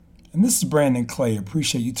And this is Brandon Clay.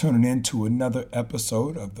 Appreciate you tuning in to another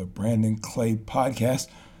episode of the Brandon Clay Podcast.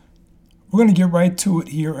 We're going to get right to it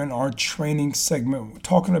here in our training segment. We're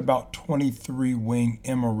talking about 23 wing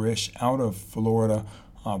Emma Rich out of Florida,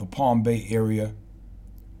 the Palm Bay area.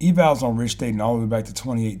 Evals on Rich dating all the way back to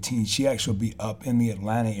 2018. She actually will be up in the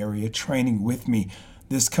Atlanta area training with me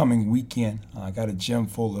this coming weekend. I got a gym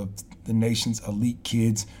full of the nation's elite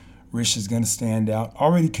kids. Rich is going to stand out.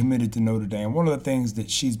 Already committed to Notre Dame. One of the things that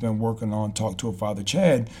she's been working on, talked to her father,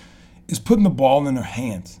 Chad, is putting the ball in her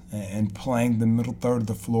hands and playing the middle third of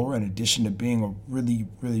the floor, in addition to being a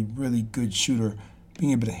really good shooter,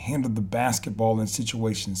 being able to handle the basketball in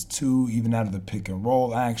situations too, even out of the pick and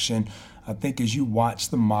roll action. I think as you watch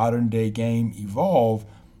the modern day game evolve,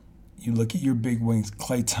 you look at your big wings,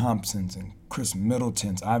 Klay Thompsons and Chris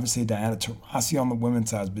Middletons. Obviously, Diana Taurasi on the women's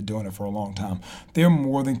side has been doing it for a long time. They're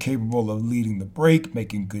more than capable of leading the break,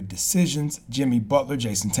 making good decisions. Jimmy Butler,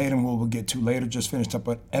 Jason Tatum, who we'll get to later, just finished up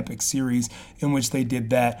an epic series in which they did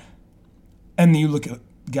that. And then you look at a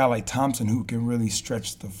guy like Thompson, who can really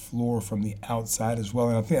stretch the floor from the outside as well.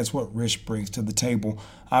 And I think that's what Rich brings to the table.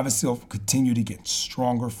 Obviously, he'll continue to get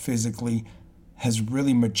stronger physically, has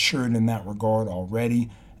really matured in that regard already,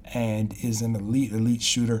 and is an elite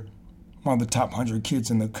shooter, one of the top 100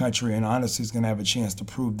 kids in the country, and honestly is going to have a chance to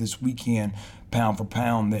prove this weekend, pound for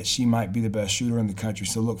pound, that she might be the best shooter in the country.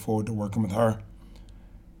 So look forward to working with her.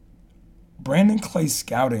 Brandon Clay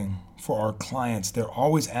scouting for our clients, they're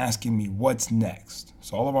always asking me what's next.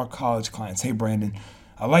 So all of our college clients, hey Brandon,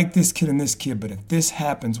 I like this kid and this kid, but if this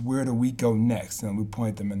happens, where do we go next? And we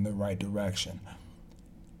point them in the right direction.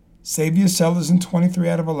 Xavier Sellers in 23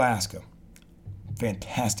 out of Alaska.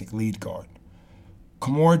 Fantastic lead guard.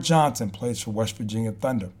 Kamora Johnson plays for West Virginia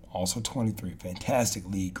Thunder, also 23. Fantastic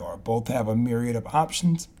lead guard. Both have a myriad of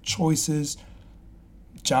options, choices.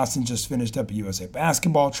 Johnson just finished up a USA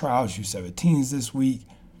basketball trials, U17s this week.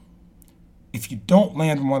 If you don't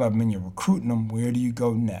land one of them and you're recruiting them, where do you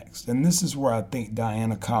go next? And this is where I think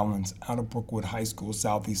Diana Collins out of Brookwood High School,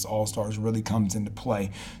 Southeast All-Stars, really comes into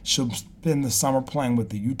play. She'll spend the summer playing with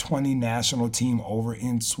the U20 national team over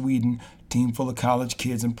in Sweden, team full of college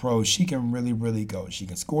kids and pros. She can really go. She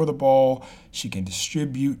can score the ball, she can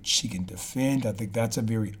distribute, she can defend. I think that's a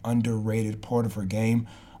very underrated part of her game.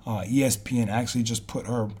 ESPN actually just put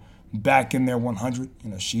her back in their 100.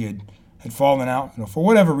 She had fallen out, for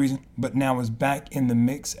whatever reason, but now is back in the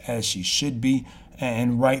mix as she should be,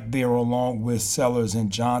 and right there along with Sellers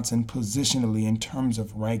and Johnson positionally in terms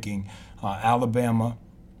of ranking. Alabama,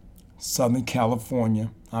 Southern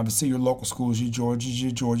California, obviously your local schools, your Georgias,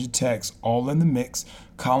 your Georgia Techs, all in the mix.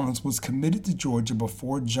 Collins was committed to Georgia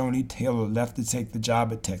before Joni Taylor left to take the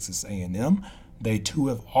job at Texas A&M. They too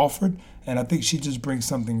have offered, and I think she just brings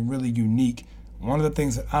something really unique. One of the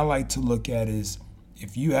things that I like to look at is,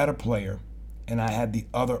 if you had a player and I had the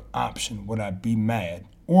other option, would I be mad?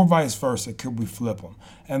 Or vice versa, could we flip them?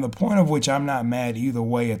 And the point of which I'm not mad either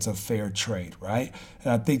way, it's a fair trade, right?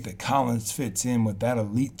 And I think that Collins fits in with that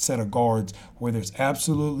elite set of guards where there's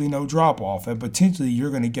absolutely no drop-off, and potentially you're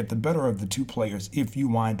going to get the better of the two players if you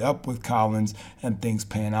wind up with Collins and things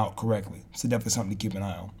pan out correctly. So definitely something to keep an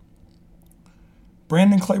eye on.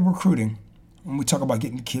 Brandon Clay recruiting, when we talk about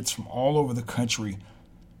getting kids from all over the country,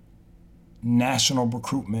 national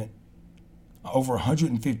recruitment, over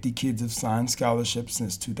 150 kids have signed scholarships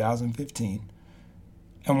since 2015.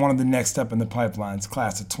 And one of the next up in the pipelines,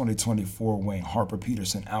 class of 2024 wing, Harper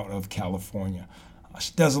Peterson out of California.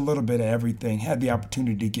 She does a little bit of everything. Had the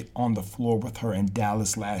opportunity to get on the floor with her in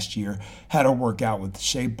Dallas last year. Had her work out with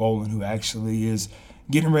Shea Boland, who actually is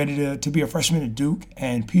getting ready to be a freshman at Duke,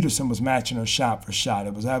 and Peterson was matching her shot for shot.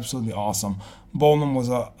 It was absolutely awesome. Boland was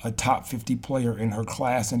a top 50 player in her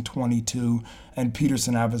class in 22, and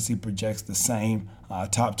Peterson obviously projects the same,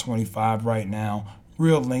 top 25 right now.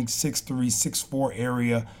 Real length, 6'3", 6'4"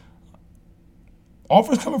 area.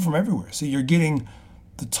 Offers coming from everywhere. So you're getting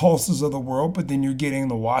the Tulsas of the world, but then you're getting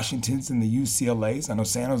the Washingtons and the UCLAs. I know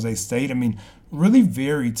San Jose State. Really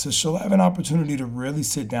varied. So she'll have an opportunity to really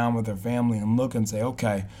sit down with her family and look and say,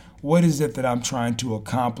 okay, what is it that I'm trying to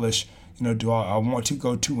accomplish? Do I want to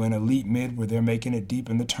go to an elite mid where they're making it deep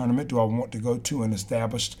in the tournament? Do I want to go to an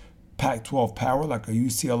established Pac-12 power like a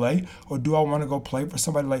UCLA? Or do I want to go play for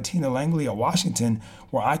somebody like Tina Langley at Washington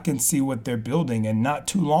where I can see what they're building? And not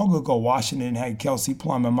too long ago, Washington had Kelsey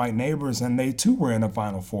Plum and Mike Neighbors, and they too were in the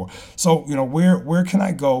Final Four. So, where can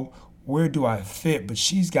I go? Where do I fit? But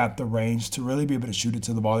she's got the range to really be able to shoot it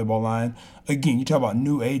to the volleyball line. Again, you talk about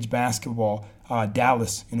new age basketball.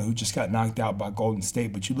 Dallas, who just got knocked out by Golden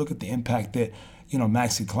State. But you look at the impact that,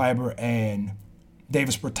 Maxi Kleber and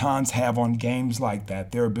Davis Bertans have on games like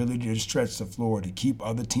that, their ability to stretch the floor, to keep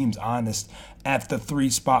other teams honest at the 3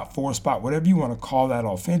 spot, 4 spot, whatever you want to call that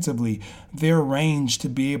offensively, their range to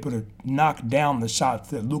be able to knock down the shots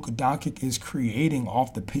that Luka Doncic is creating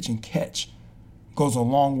off the pitch and catch goes a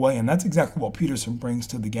long way, and that's exactly what Peterson brings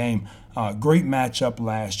to the game. Great matchup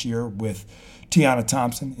last year with Tiana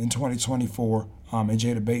Thompson in 2024, and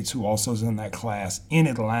Jada Bates, who also is in that class in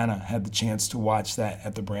Atlanta, had the chance to watch that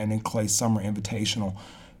at the Brandon Clay Summer Invitational.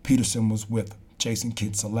 Peterson was with Jason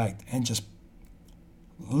Kidd Select and just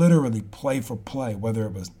literally play for play, whether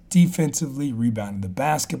it was defensively, rebounding the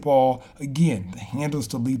basketball, again, the handles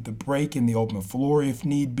to lead the break in the open floor if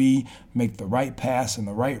need be, make the right pass and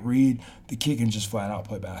the right read. The kid can just flat out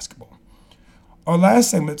play basketball. Our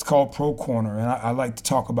last segment is called Pro Corner, and I like to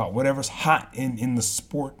talk about whatever's hot in the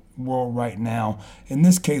sport world right now. In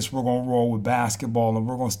this case, we're going to roll with basketball, and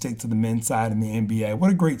we're going to stick to the men's side in the NBA.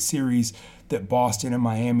 What a great series that Boston and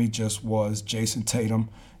Miami just was. Jason Tatum,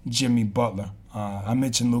 Jimmy Butler. I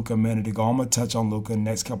mentioned Luka a minute ago. I'm going to touch on Luka in the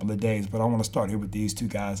next couple of days, but I want to start here with these two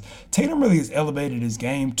guys. Tatum really has elevated his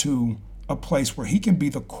game to a place where he can be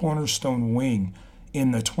the cornerstone wing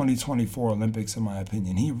in the 2024 Olympics, in my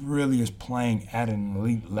opinion. He really is playing at an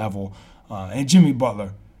elite level. And Jimmy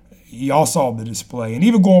Butler, y'all saw the display. And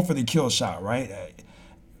even going for the kill shot, right?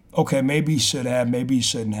 Okay, maybe he should have, maybe he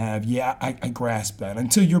shouldn't have. Yeah, I grasp that.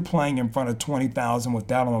 Until you're playing in front of 20,000 with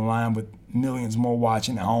that on the line with millions more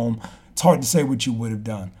watching at home, it's hard to say what you would have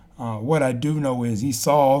done. What I do know is he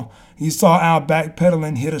saw Al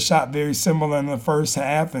backpedaling, hit a shot very similar in the first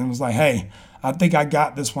half, and was like, hey, I think I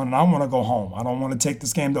got this one, and I want to go home. I don't want to take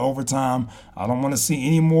this game to overtime. I don't want to see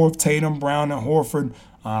any more of Tatum, Brown, and Horford.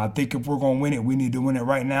 I think if we're going to win it, we need to win it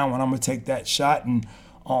right now, and I'm going to take that shot. And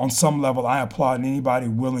on some level, I applaud anybody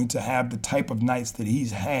willing to have the type of nights that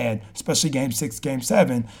he's had, especially Game 6, Game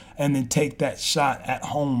 7, and then take that shot at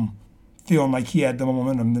home, feeling like he had the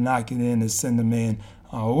momentum to knock it in and send them in.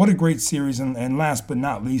 What a great series. And last but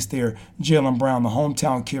not least there, Jaylen Brown, the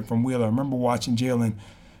hometown kid from Wheeler. I remember watching Jaylen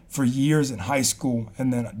for years in high school,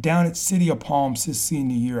 and then down at City of Palms his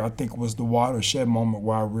senior year, I think was the watershed moment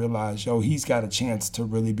where I realized, he's got a chance to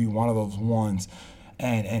really be one of those ones.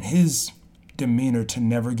 And his demeanor to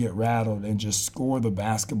never get rattled and just score the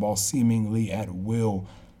basketball seemingly at will,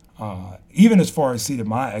 even as far as exceeded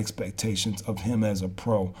my expectations of him as a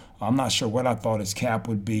pro. I'm not sure what I thought his cap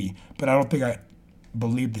would be, but I don't think I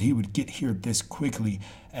believed that he would get here this quickly,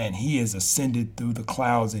 and he has ascended through the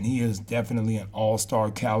clouds, and he is definitely an all-star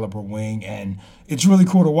caliber wing, and it's really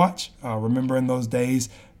cool to watch. Remember in those days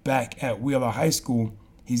back at Wheeler High School,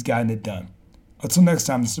 he's gotten it done. Until next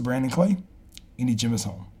time, this is Brandon Clay. Any gym is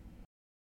home.